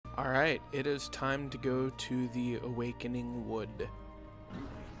Alright, it is time to go to the Awakening Wood.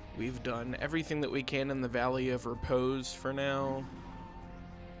 We've done everything that we can in the Valley of Repose for now.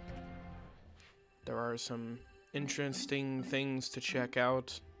 There are some interesting things to check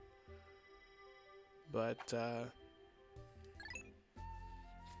out, but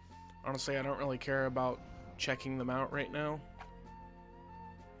honestly, I don't really care about checking them out right now.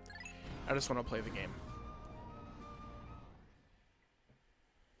 I just want to play the game.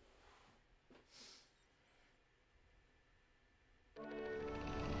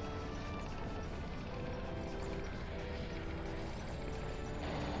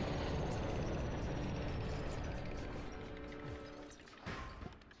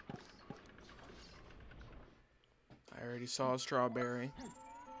 I already saw a strawberry.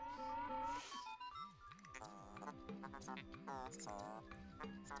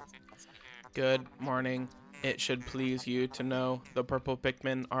 Good morning. It should please you to know the purple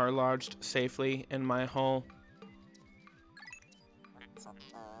Pikmin are lodged safely in my hull.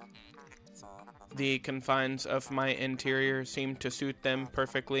 The confines of my interior seem to suit them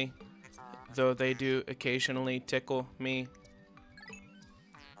perfectly, though they do occasionally tickle me.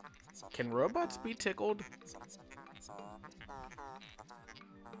 Can robots be tickled?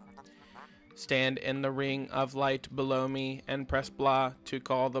 Stand in the ring of light below me and press blah to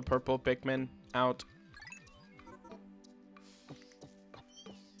call the purple Pikmin out.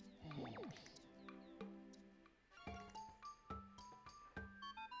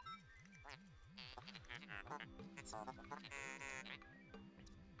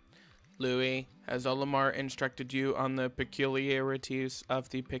 Louie, has Olimar instructed you on the peculiarities of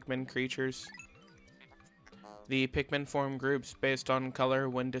the Pikmin creatures? The Pikmin form groups based on color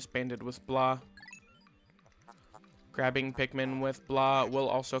when disbanded with blah. Grabbing Pikmin with blah will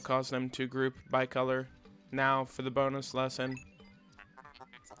also cause them to group by color. Now for the bonus lesson.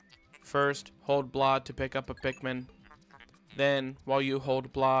 First, hold blah to pick up a Pikmin. Then, while you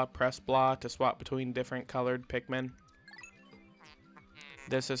hold blah, press blah to swap between different colored Pikmin.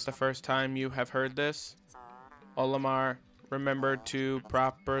 This is the first time you have heard this. Olimar, remember to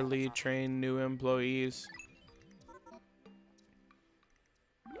properly train new employees.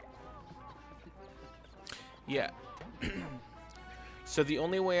 Yeah. So the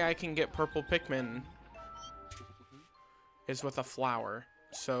only way I can get purple Pikmin is with a flower.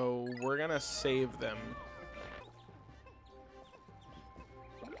 So we're gonna save them.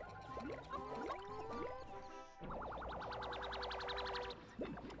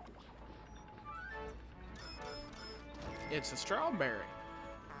 It's a strawberry.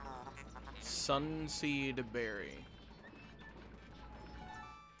 Sunseed berry.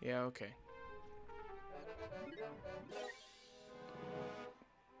 Yeah, okay.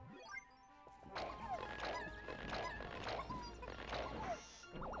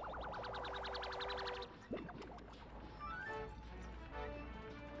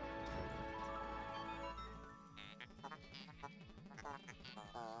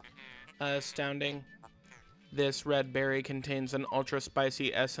 Astounding. This red berry contains an ultra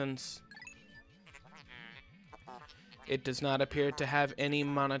spicy essence. It does not appear to have any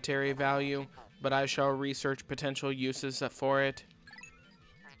monetary value, but I shall research potential uses for it.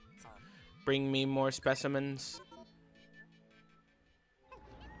 Bring me more specimens.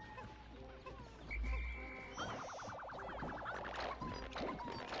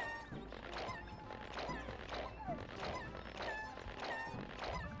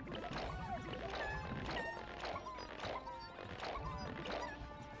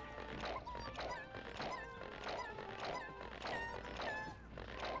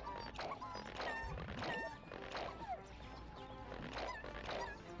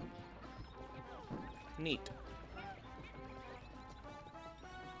 Neat.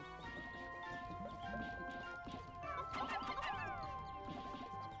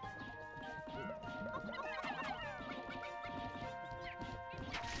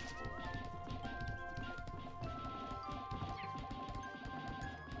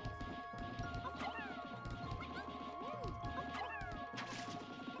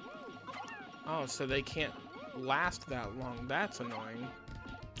 Oh, so they can't last that long. That's annoying.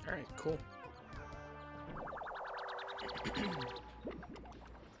 Alright, cool.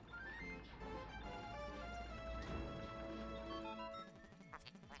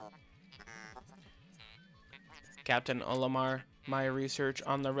 Captain Olimar, my research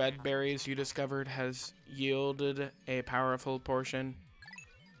on the red berries you discovered has yielded a powerful portion.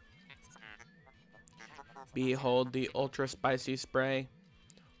 Behold the ultra spicy spray.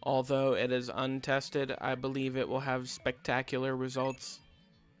 Although it is untested, I believe it will have spectacular results.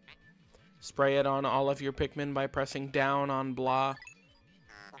 Spray it on all of your Pikmin by pressing down on blah.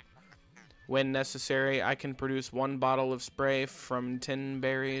 When necessary, I can produce 1 bottle of spray from 10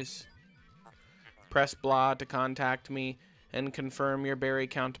 berries. Press blah to contact me, and confirm your berry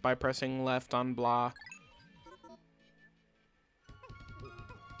count by pressing left on blah.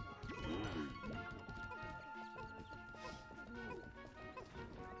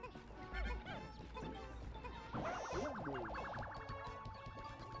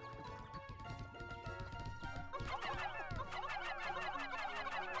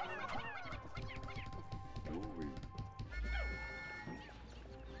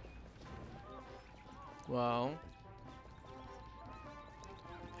 Well,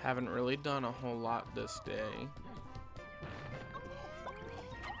 haven't really done a whole lot this day.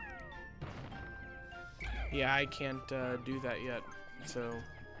 Yeah, I can't do that yet, so...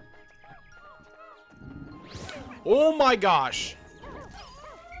 Oh my gosh!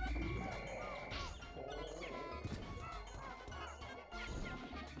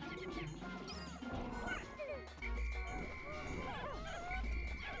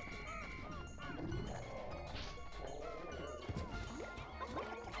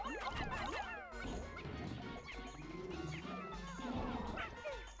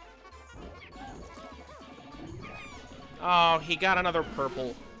 Oh, he got another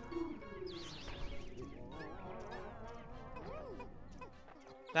purple.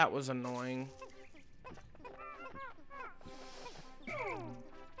 That was annoying.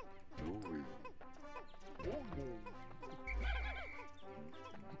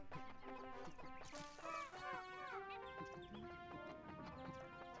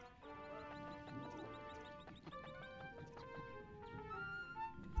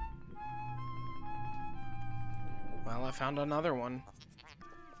 Well, I found another one.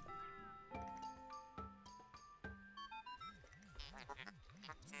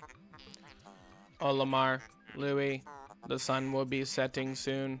 Olimar, Louie, the sun will be setting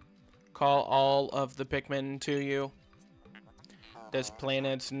soon. Call all of the Pikmin to you. This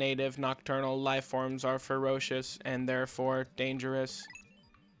planet's native nocturnal life forms are ferocious and therefore dangerous.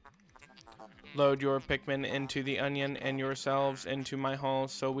 Load your Pikmin into the onion and yourselves into my hull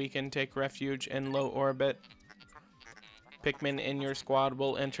so we can take refuge in low orbit. Pikmin in your squad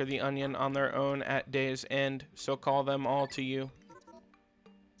will enter the onion on their own at day's end, so call them all to you.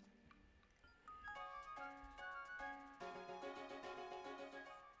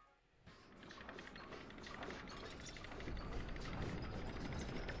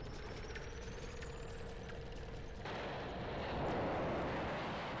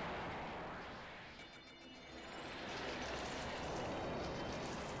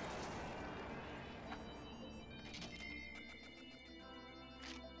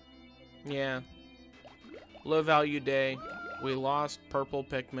 Yeah. Low value day. We lost purple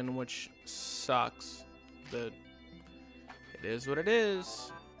Pikmin, which sucks. But it is what it is.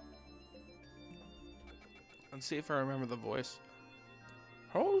 Let's see if I remember the voice.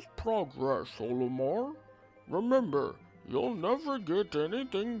 How's progress, Olimar? Remember, you'll never get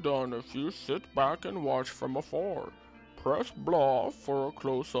anything done if you sit back and watch from afar. Press blah for a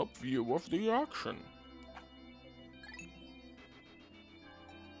close-up view of the action.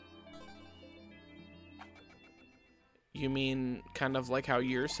 You mean kind of like how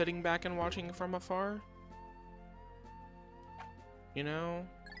you're sitting back and watching from afar? You know?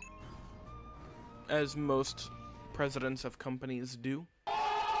 As most presidents of companies do.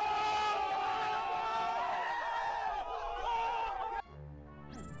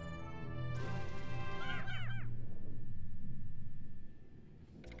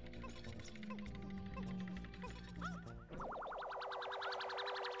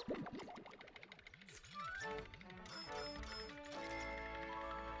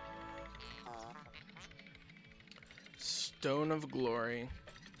 Stone of Glory.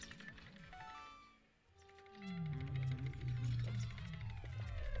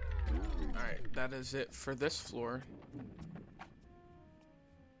 Alright, that is it for this floor.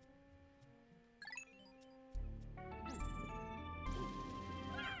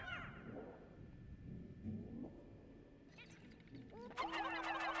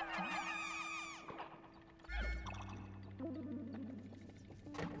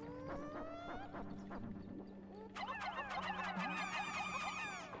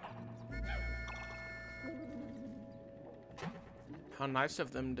 How nice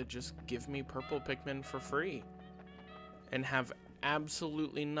of them to just give me purple Pikmin for free and have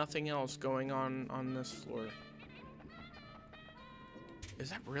absolutely nothing else going on this floor. Is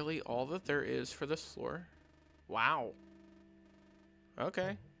that really all that there is for this floor? Wow.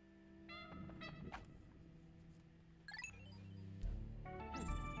 Okay.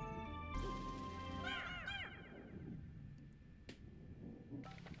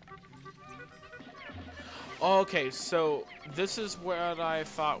 Okay, so this is what I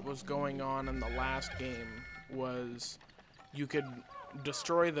thought was going on in the last game, was you could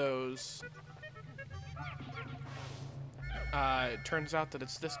destroy those. It turns out that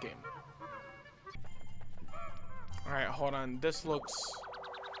it's this game. Alright, hold on. This looks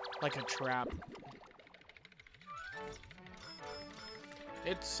like a trap.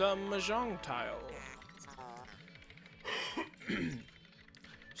 It's a mahjong tile.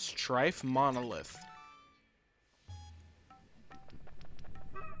 Strife monolith.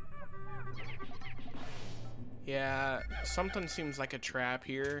 Yeah, something seems like a trap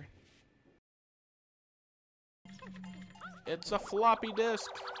here. It's a floppy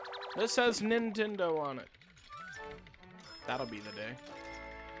disk. This has Nintendo on it. That'll be the day.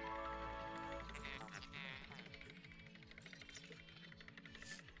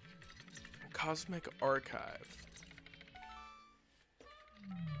 Cosmic Archive.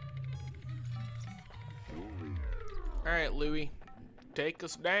 Alright, Louie. Take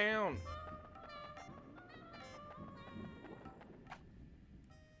us down.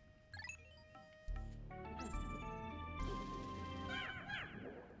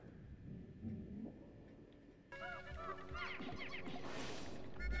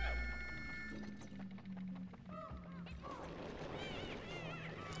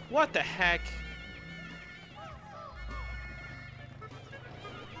 What the heck?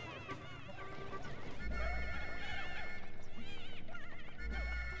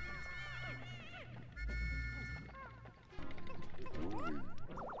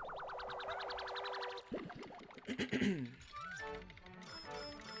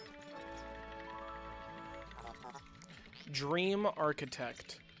 Dream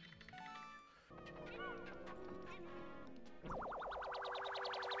Architect.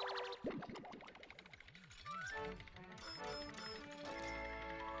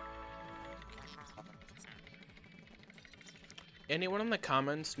 Anyone in the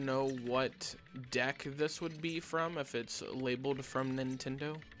comments know what deck this would be from if it's labeled from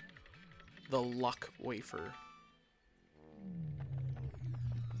Nintendo? The Luck Wafer.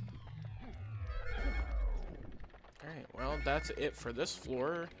 Alright, well, that's it for this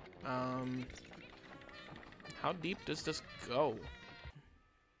floor. How deep does this go?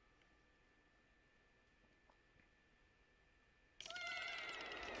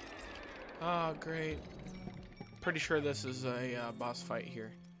 Oh, great. Pretty sure this is a boss fight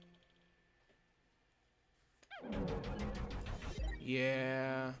here.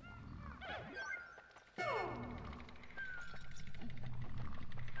 Yeah.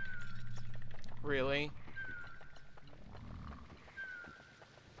 Really?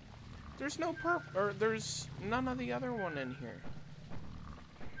 There's no or there's none of the other one in here.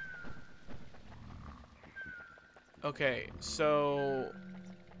 Okay, so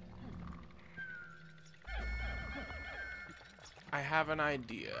I have an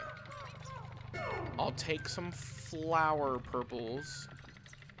idea. I'll take some flower purples.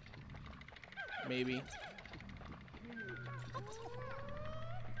 Maybe.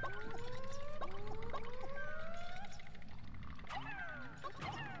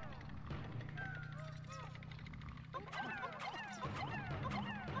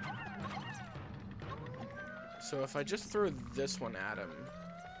 So if I just throw this one at him.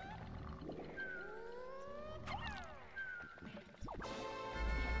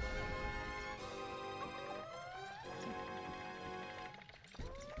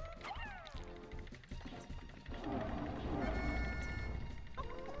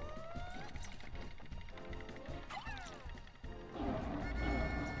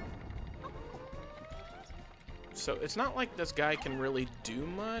 So it's not like this guy can really do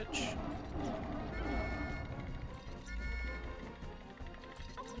much.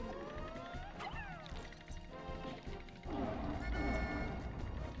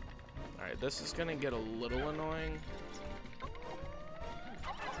 Alright, this is gonna get a little annoying.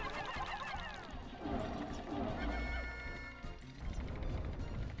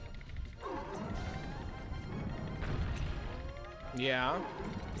 Yeah.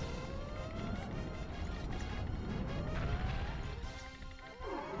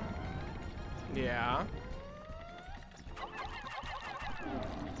 Yeah.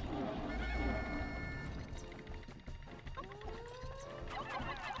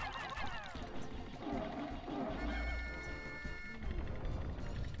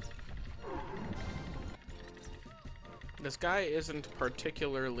 This guy isn't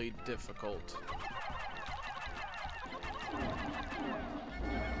particularly difficult.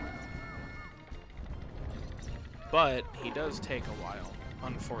 But he does take a while,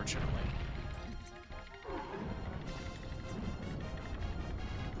 unfortunately.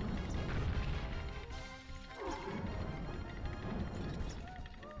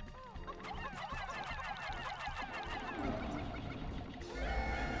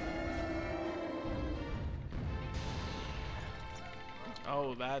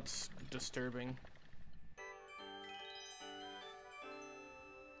 Oh, that's disturbing.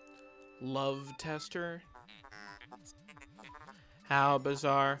 Love tester? How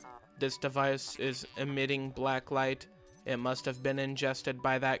bizarre. This device is emitting black light. It must have been ingested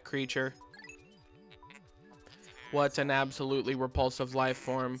by that creature. What an absolutely repulsive life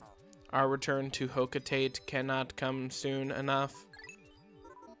form. Our return to Hocotate cannot come soon enough.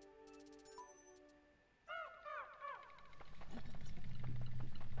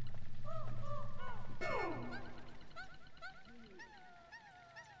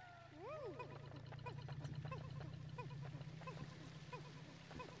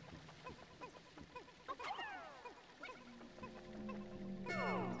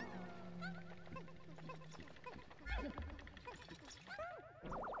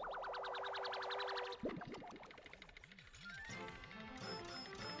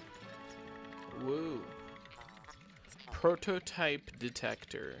 Woo. Prototype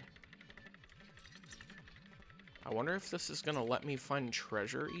detector. I wonder if this is gonna let me find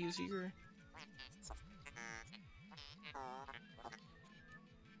treasure easier.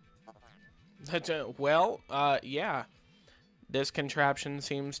 Well, yeah. This contraption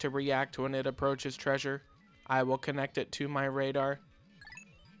seems to react when it approaches treasure. I will connect it to my radar.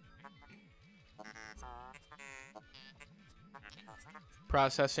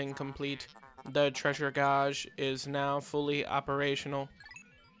 Processing complete. The treasure gauge is now fully operational.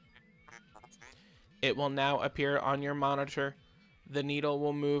 It will now appear on your monitor. The needle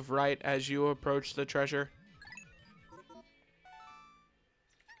will move right as you approach the treasure.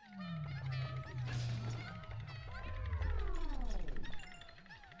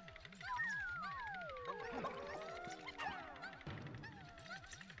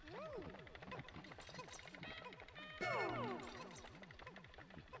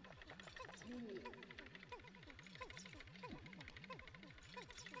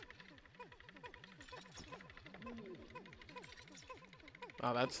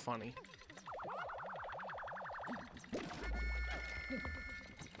 Oh, that's funny.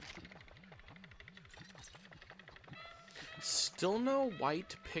 Still no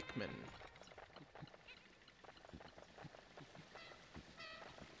white Pikmin.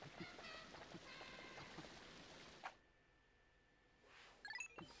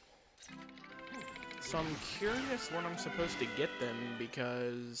 So I'm curious when I'm supposed to get them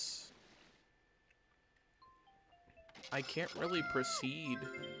because I can't really proceed.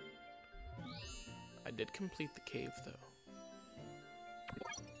 I did complete the cave though.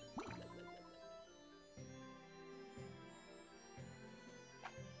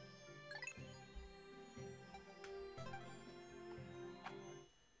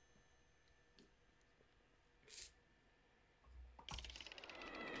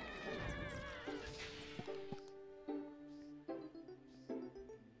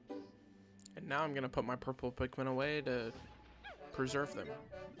 And now I'm gonna put my purple Pikmin away to preserve them.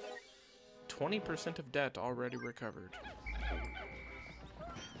 20% of debt already recovered.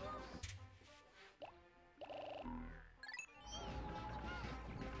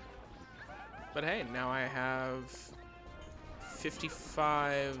 But hey, now I have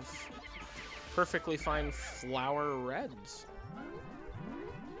 55 perfectly fine flower reds.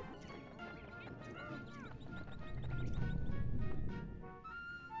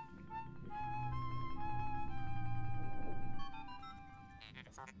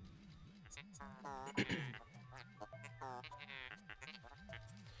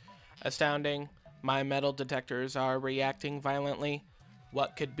 Astounding. My metal detectors are reacting violently.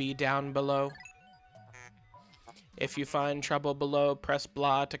 What could be down below? If you find trouble below, press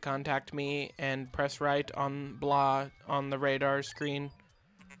blah to contact me and press right on blah on the radar screen.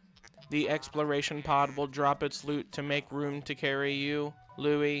 The exploration pod will drop its loot to make room to carry you,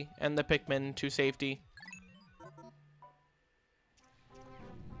 Louie, and the Pikmin to safety.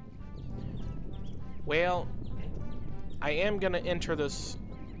 Well, I am gonna enter this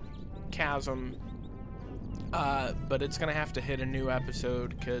chasm, but it's gonna have to hit a new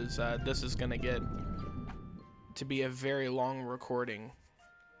episode because this is gonna get to be a very long recording.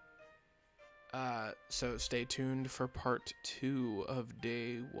 So stay tuned for part 2 of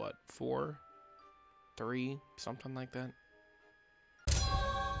day, 4? 3? Something like that.